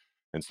strategy.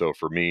 And so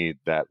for me,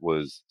 that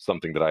was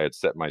something that I had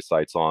set my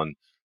sights on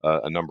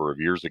a number of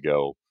years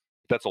ago.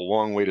 That's a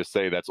long way to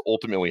say that's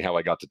ultimately how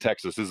I got to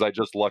Texas. Is I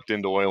just lucked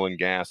into oil and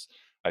gas.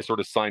 I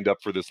sort of signed up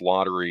for this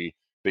lottery.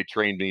 They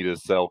trained me to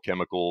sell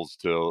chemicals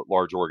to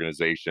large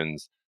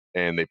organizations,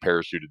 and they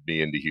parachuted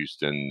me into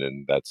Houston,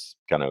 and that's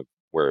kind of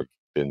where I've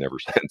been ever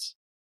since.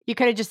 You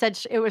could have just said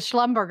it was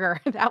Schlumberger.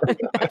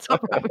 That's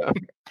what brought me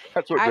here.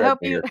 That's what I dragged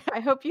hope me you here. I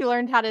hope you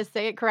learned how to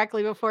say it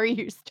correctly before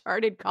you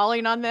started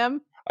calling on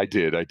them. I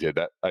did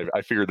that.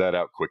 I figured that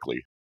out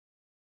quickly.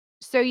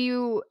 So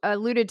you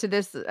alluded to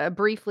this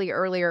briefly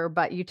earlier,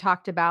 but you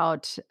talked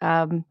about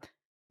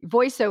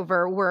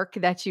voiceover work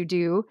that you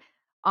do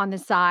on the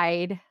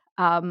side.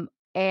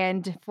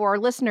 And for our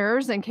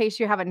listeners, in case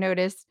you haven't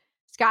noticed,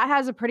 Scott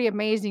has a pretty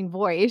amazing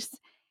voice.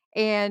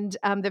 And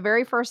the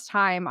very first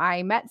time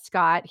I met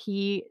Scott,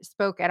 he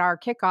spoke at our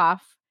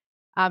kickoff.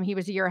 He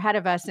was a year ahead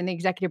of us in the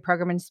executive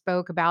program and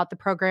spoke about the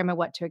program and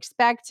what to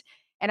expect.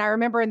 And I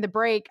remember in the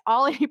break,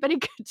 all anybody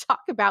could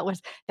talk about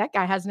was that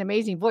guy has an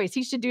amazing voice.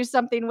 He should do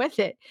something with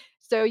it.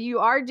 So you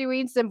are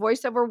doing some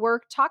voiceover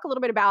work. Talk a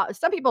little bit about.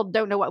 Some people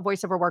don't know what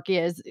voiceover work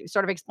is.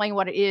 Sort of explain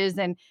what it is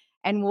and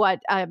what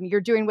you're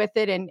doing with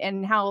it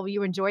and how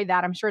you enjoy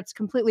that. I'm sure it's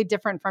completely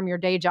different from your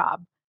day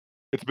job.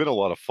 It's been a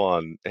lot of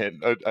fun,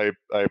 and I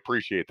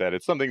appreciate that.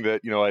 It's something that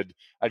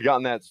I'd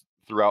gotten that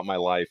throughout my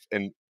life,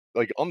 and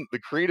like on the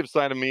creative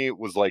side of me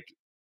was like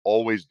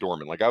always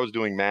dormant. Like I was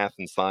doing math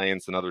and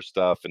science and other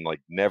stuff and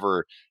like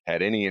never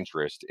had any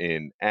interest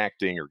in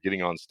acting or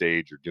getting on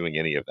stage or doing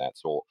any of that.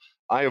 So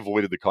I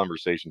avoided the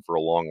conversation for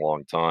a long,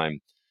 long time.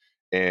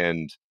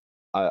 And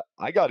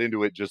I got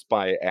into it just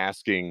by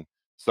asking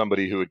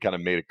somebody who had kind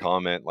of made a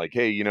comment like,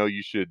 hey, you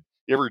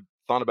ever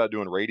thought about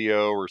doing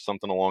radio or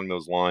something along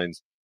those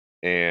lines?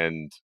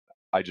 And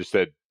I just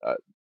said,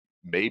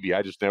 maybe.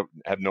 I just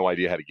had no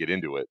idea how to get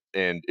into it.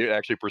 And it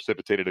actually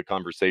precipitated a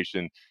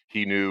conversation.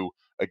 He knew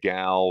a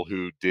gal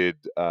who did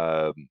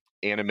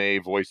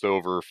anime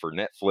voiceover for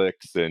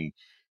Netflix, and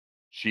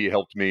she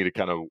helped me to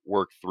kind of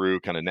work through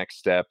kind of next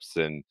steps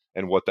and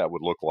what that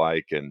would look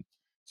like. And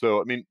so,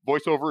 I mean,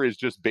 voiceover is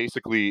just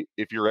basically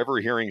if you're ever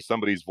hearing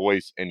somebody's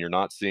voice and you're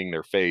not seeing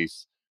their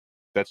face,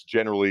 that's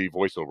generally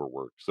voiceover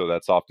work. So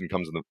that's often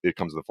comes in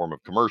the form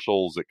of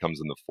commercials. It comes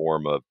in the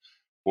form of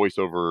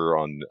voiceover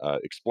on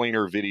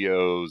explainer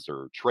videos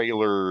or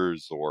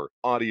trailers or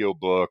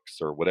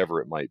audiobooks or whatever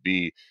it might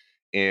be.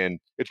 And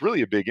it's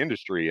really a big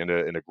industry and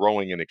a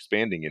growing and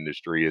expanding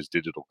industry as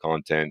digital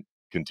content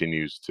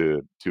continues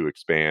to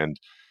expand.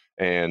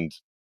 And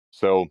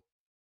so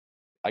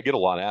I get a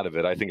lot out of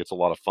it. I think it's a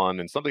lot of fun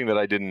and something that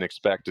I didn't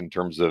expect in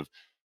terms of,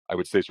 I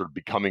would say, sort of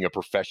becoming a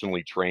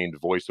professionally trained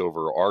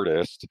voiceover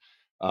artist,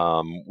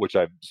 which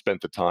I've spent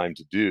the time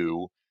to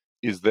do,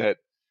 is that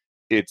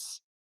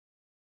it's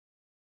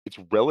it's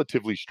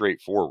relatively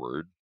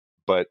straightforward,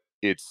 but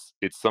it's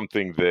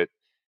something that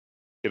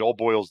it all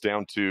boils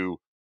down to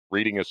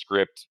reading a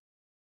script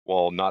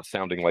while not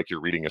sounding like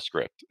you're reading a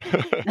script.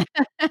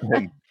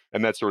 and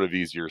and that's sort of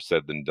easier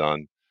said than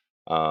done.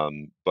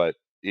 But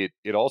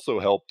it also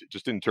helped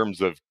just in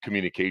terms of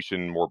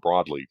communication more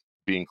broadly,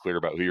 being clear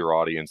about who your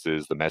audience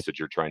is, the message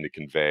you're trying to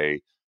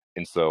convey.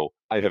 And so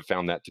I have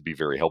found that to be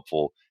very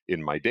helpful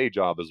in my day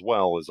job as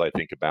well as I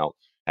think about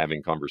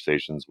having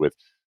conversations with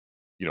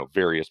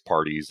various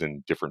parties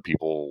and different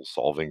people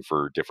solving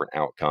for different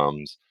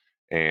outcomes.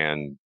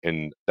 And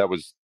that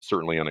was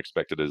certainly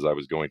unexpected as I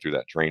was going through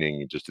that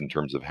training, just in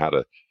terms of how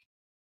to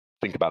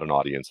think about an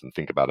audience and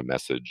think about a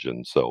message.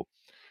 And so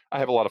I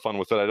have a lot of fun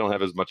with it. I don't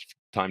have as much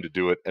time to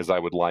do it as I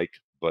would like,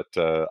 but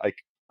I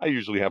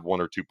usually have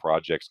one or two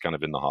projects kind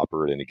of in the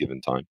hopper at any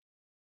given time.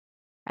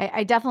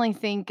 I definitely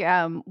think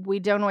we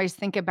don't always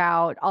think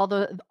about all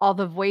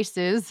the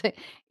voices,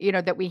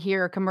 that we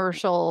hear,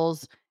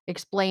 commercials,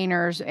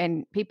 explainers,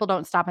 and people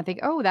don't stop and think,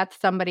 oh, that's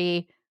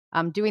somebody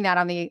doing that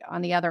on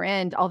the other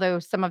end. Although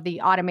some of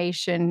the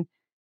automation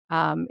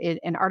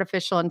and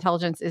artificial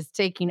intelligence is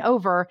taking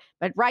over,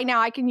 but right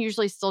now I can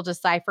usually still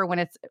decipher when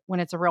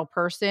it's a real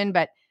person.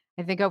 But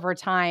I think over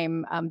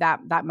time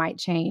that might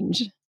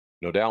change.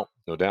 No doubt,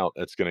 no doubt.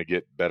 That's going to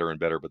get better and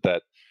better. But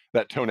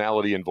that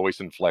tonality and voice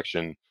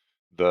inflection,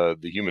 the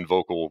human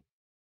vocal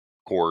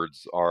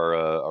chords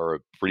are a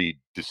pretty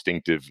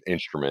distinctive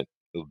instrument.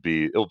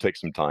 It'll take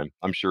some time.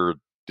 I'm sure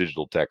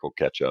digital tech will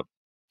catch up.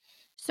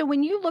 So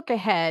when you look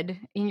ahead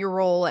in your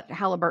role at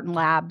Halliburton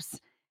Labs,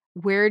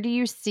 where do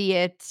you see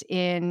it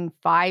in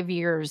 5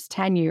 years,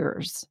 10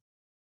 years?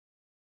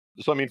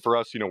 So I mean, for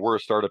us, we're a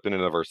startup in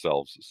and of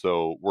ourselves.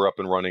 So we're up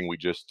and running. We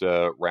just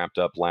wrapped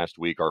up last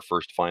week our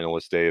first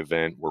finalist day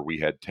event where we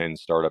had 10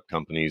 startup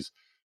companies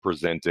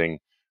presenting.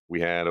 We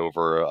had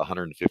over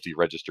 150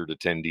 registered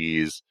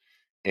attendees,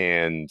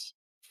 and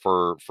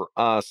for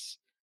us,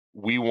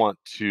 we want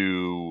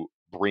to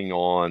bring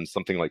on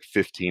something like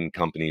 15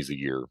 companies a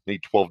year. Maybe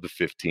 12 to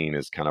 15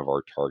 is kind of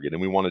our target,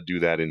 and we want to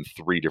do that in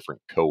three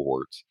different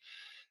cohorts.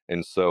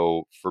 And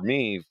so for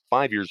me,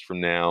 5 years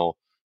from now,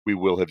 we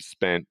will have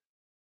spent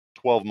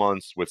 12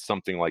 months with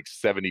something like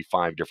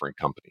 75 different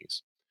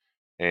companies.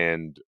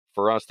 And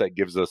for us, that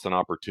gives us an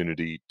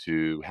opportunity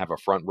to have a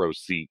front row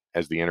seat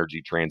as the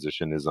energy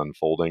transition is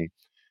unfolding.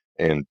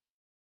 And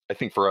I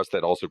think for us,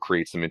 that also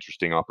creates some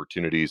interesting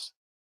opportunities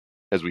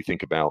as we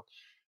think about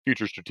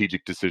future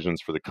strategic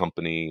decisions for the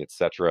company, et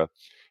cetera.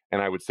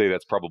 And I would say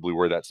that's probably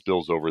where that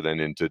spills over then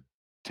into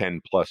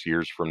 10 plus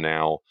years from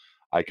now.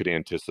 I could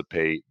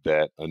anticipate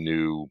that a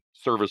new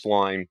service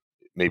line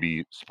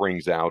maybe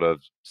springs out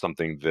of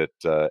something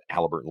that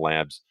Halliburton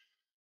Labs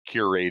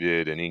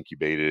curated and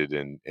incubated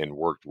and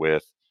worked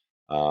with.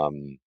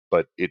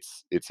 But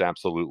it's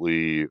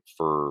absolutely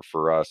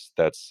for us.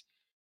 That's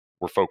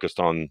we're focused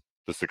on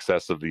the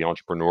success of the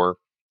entrepreneur,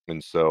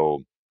 and so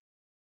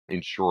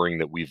ensuring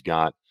that we've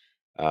got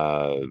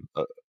a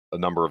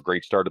number of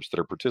great startups that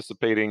are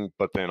participating,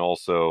 but then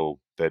also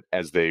that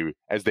as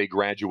they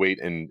graduate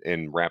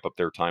and wrap up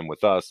their time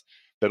with us,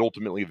 that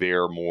ultimately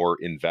they're more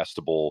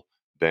investable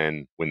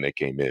than when they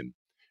came in,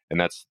 and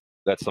that's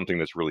something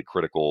that's really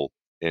critical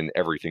in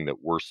everything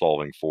that we're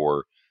solving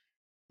for.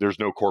 There's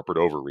no corporate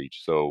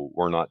overreach, so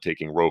we're not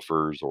taking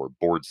ROFRs or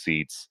board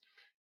seats.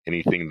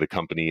 Anything the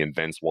company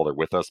invents while they're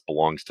with us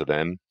belongs to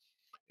them,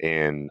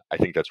 and I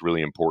think that's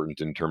really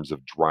important in terms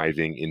of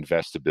driving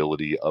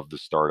investability of the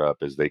startup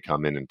as they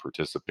come in and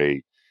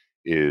participate,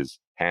 is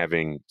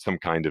having some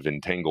kind of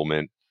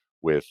entanglement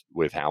with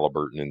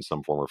Halliburton in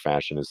some form or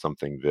fashion is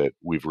something that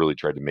we've really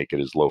tried to make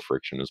it as low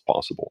friction as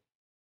possible.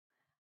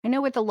 I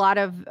know with a lot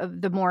of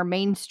the more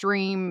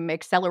mainstream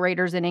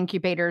accelerators and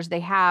incubators, they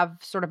have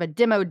sort of a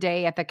demo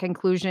day at the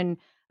conclusion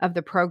of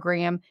the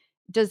program.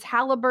 Does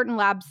Halliburton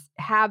Labs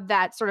have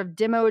that sort of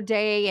demo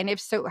day? And if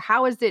so,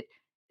 how is it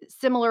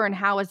similar and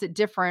how is it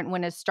different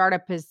when a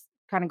startup has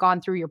kind of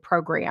gone through your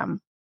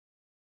program?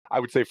 I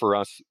would say for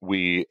us,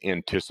 we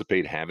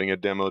anticipate having a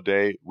demo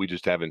day. We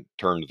just haven't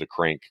turned the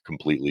crank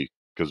completely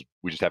because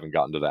we just haven't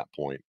gotten to that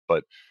point.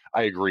 But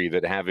I agree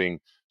that having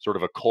sort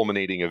of a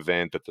culminating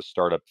event that the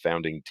startup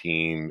founding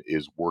team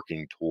is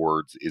working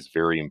towards is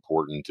very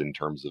important in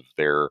terms of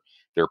their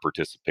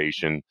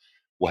participation.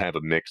 We'll have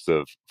a mix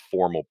of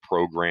formal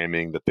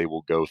programming that they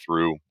will go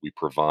through. We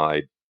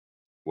provide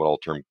what I'll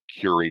term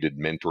curated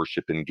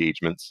mentorship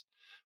engagements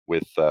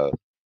with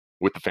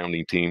with the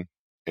founding team.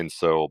 And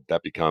so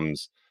that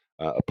becomes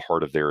a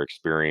part of their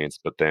experience.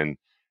 But then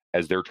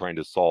as they're trying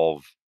to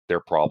solve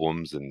their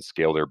problems and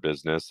scale their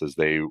business as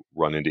they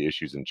run into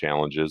issues and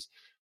challenges,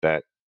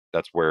 that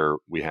that's where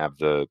we have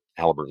the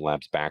Halliburton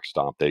Labs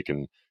backstop. They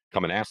can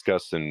come and ask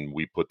us and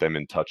we put them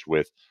in touch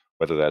with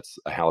whether that's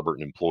a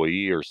Halliburton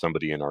employee or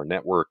somebody in our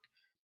network.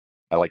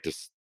 I like to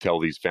tell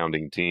these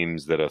founding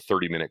teams that a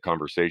 30-minute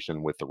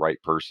conversation with the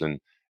right person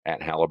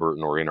at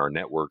Halliburton or in our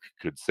network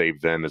could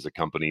save them as a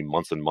company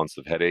months and months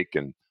of headache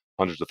and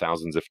hundreds of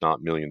thousands, if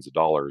not millions of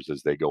dollars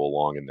as they go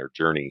along in their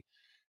journey.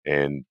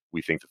 And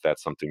we think that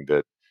that's something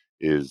that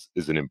is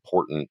an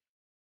important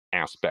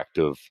aspect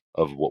of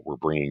what we're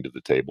bringing to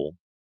the table.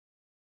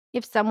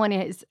 If someone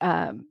is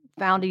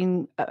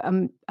founding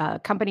a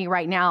company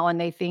right now and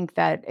they think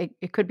that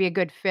it could be a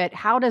good fit,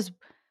 how does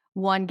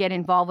one get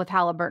involved with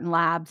Halliburton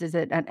Labs? Is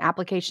it an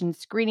application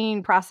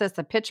screening process,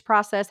 a pitch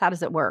process? How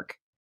does it work?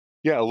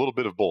 Yeah, a little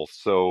bit of both.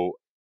 So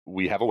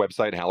we have a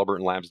website,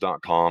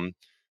 halliburtonlabs.com.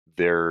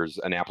 There's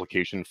an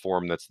application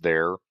form that's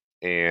there,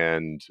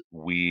 and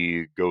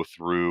we go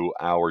through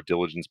our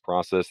diligence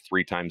process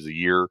 3 times a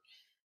year.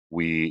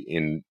 We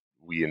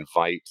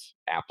invite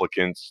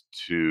applicants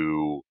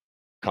to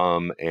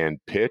come and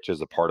pitch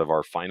as a part of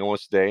our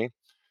finalist day.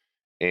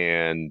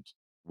 And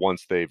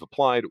once they've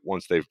applied,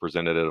 once they've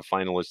presented at a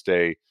finalist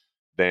day,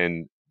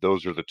 then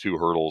those are the two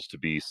hurdles to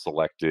be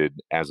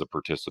selected as a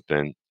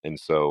participant. And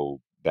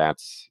so that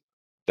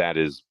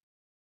is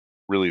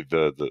really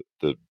the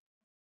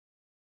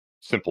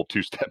simple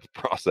two-step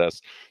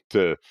process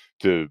to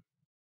to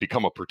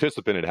become a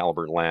participant at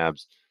Halliburton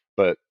Labs.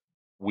 But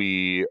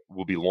we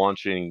will be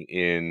launching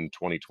in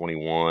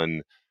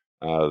 2021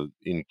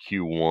 in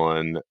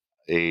Q1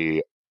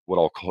 a what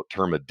I'll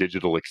term a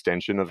digital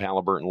extension of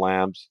Halliburton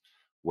Labs,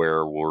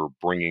 where we're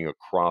bringing a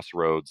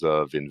crossroads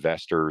of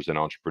investors and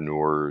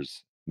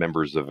entrepreneurs,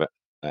 members of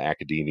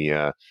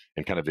academia,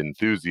 and kind of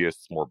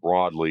enthusiasts more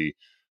broadly,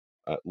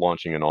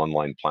 launching an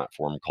online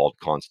platform called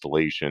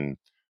Constellation,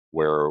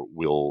 where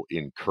we'll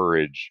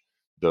encourage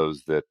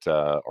those that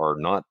are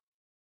not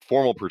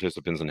formal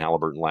participants in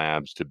Halliburton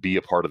Labs to be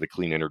a part of the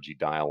clean energy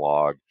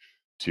dialogue,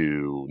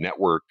 to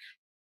network,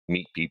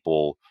 meet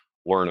people,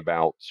 learn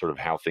about sort of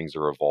how things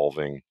are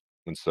evolving.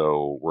 And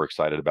so we're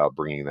excited about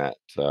bringing that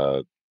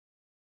to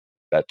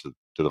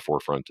the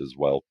forefront as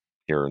well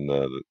here in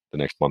the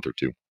next month or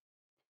two.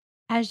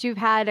 As you've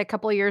had a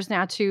couple of years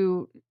now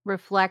to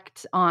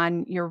reflect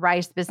on your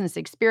Rice business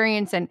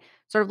experience and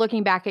sort of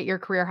looking back at your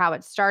career, how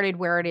it started,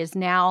 where it is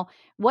now,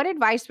 what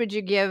advice would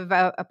you give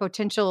a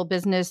potential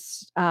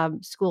business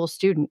school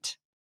student?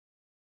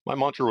 My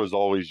mantra was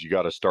always you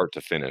got to start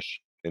to finish.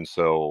 And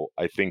so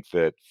I think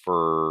that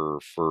for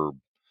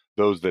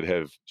those that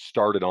have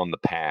started on the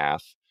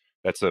path,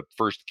 that's a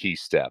first key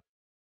step.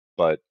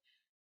 But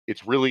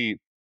it's really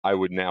I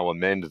would now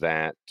amend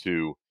that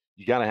to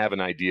you got to have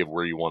an idea of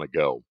where you want to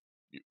go.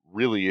 It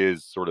really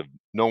is sort of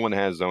no one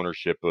has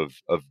ownership of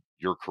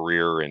your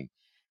career and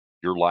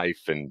your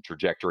life and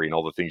trajectory and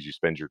all the things you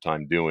spend your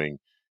time doing.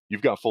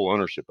 You've got full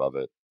ownership of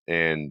it.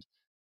 And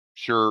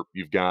sure,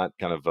 you've got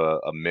kind of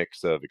a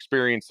mix of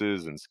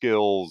experiences and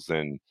skills,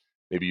 and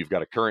maybe you've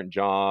got a current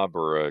job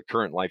or a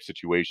current life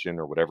situation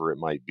or whatever it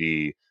might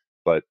be.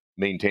 But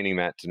maintaining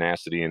that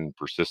tenacity and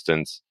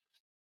persistence,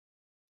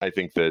 I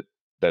think that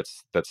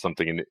that's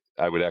something, and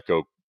I would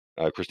echo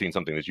Christine,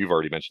 something that you've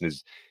already mentioned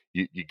is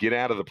you get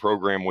out of the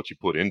program what you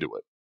put into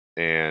it,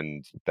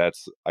 and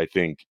that's I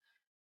think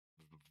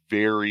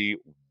very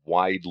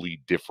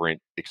widely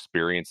different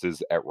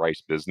experiences at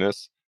Rice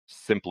Business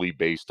simply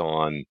based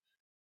on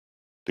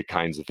the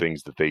kinds of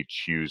things that they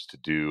choose to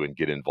do and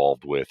get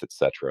involved with, et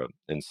cetera.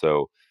 And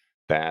so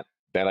that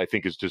that I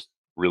think is just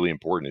really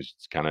important. Is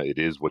it's kind of it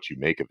is what you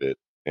make of it.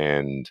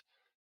 And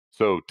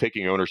so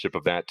taking ownership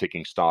of that,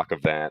 taking stock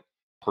of that,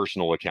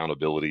 personal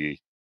accountability,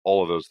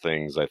 all of those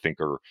things I think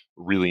are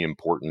really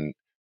important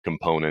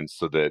components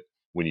so that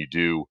when you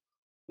do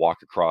walk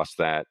across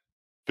that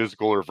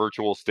physical or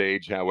virtual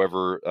stage,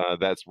 however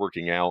that's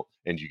working out,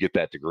 and you get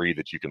that degree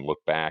that you can look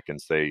back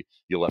and say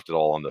you left it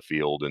all on the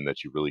field and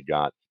that you really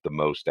got the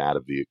most out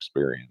of the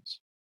experience.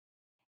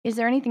 Is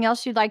there anything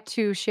else you'd like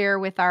to share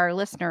with our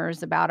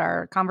listeners about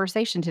our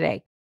conversation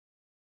today?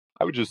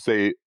 I would just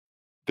say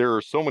there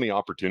are so many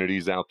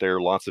opportunities out there,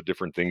 lots of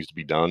different things to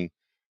be done.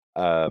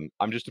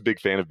 I'm just a big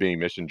fan of being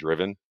mission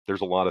driven.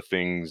 There's a lot of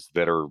things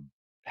that are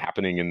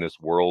happening in this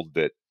world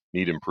that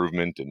need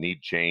improvement and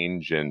need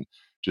change, and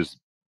just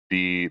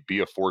be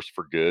a force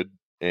for good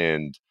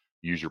and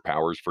use your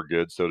powers for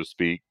good, so to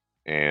speak.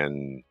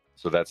 And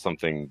so that's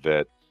something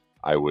that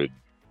I would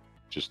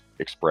just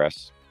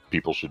express.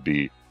 People should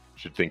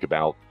think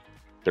about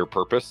their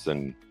purpose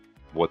and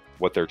what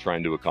they're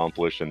trying to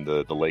accomplish, and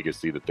the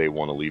legacy that they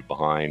want to leave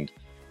behind,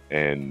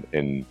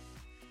 and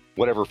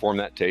whatever form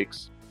that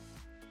takes.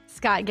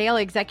 Scott Gale,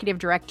 Executive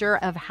Director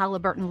of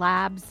Halliburton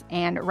Labs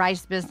and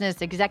Rice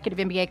Business Executive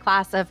MBA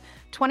Class of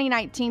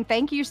 2019.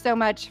 Thank you so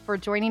much for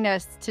joining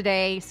us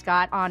today,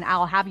 Scott, on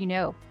I'll Have You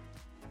Know.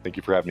 Thank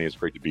you for having me. It's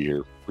great to be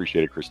here.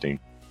 Appreciate it,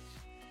 Christine.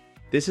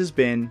 This has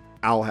been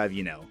I'll Have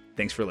You Know.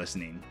 Thanks for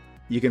listening.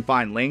 You can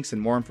find links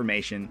and more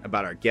information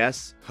about our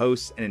guests,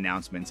 hosts, and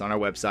announcements on our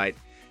website,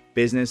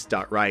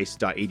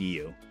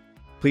 business.rice.edu.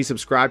 Please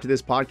subscribe to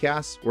this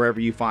podcast wherever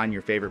you find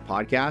your favorite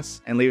podcasts,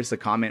 and leave us a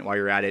comment while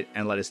you're at it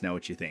and let us know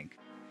what you think.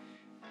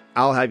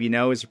 I'll Have You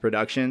Know is a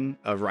production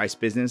of Rice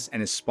Business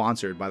and is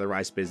sponsored by the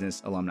Rice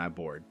Business Alumni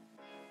Board.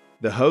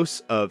 The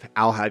hosts of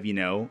I'll Have You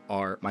Know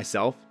are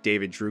myself,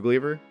 David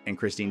Druglever, and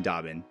Christine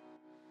Dobbin.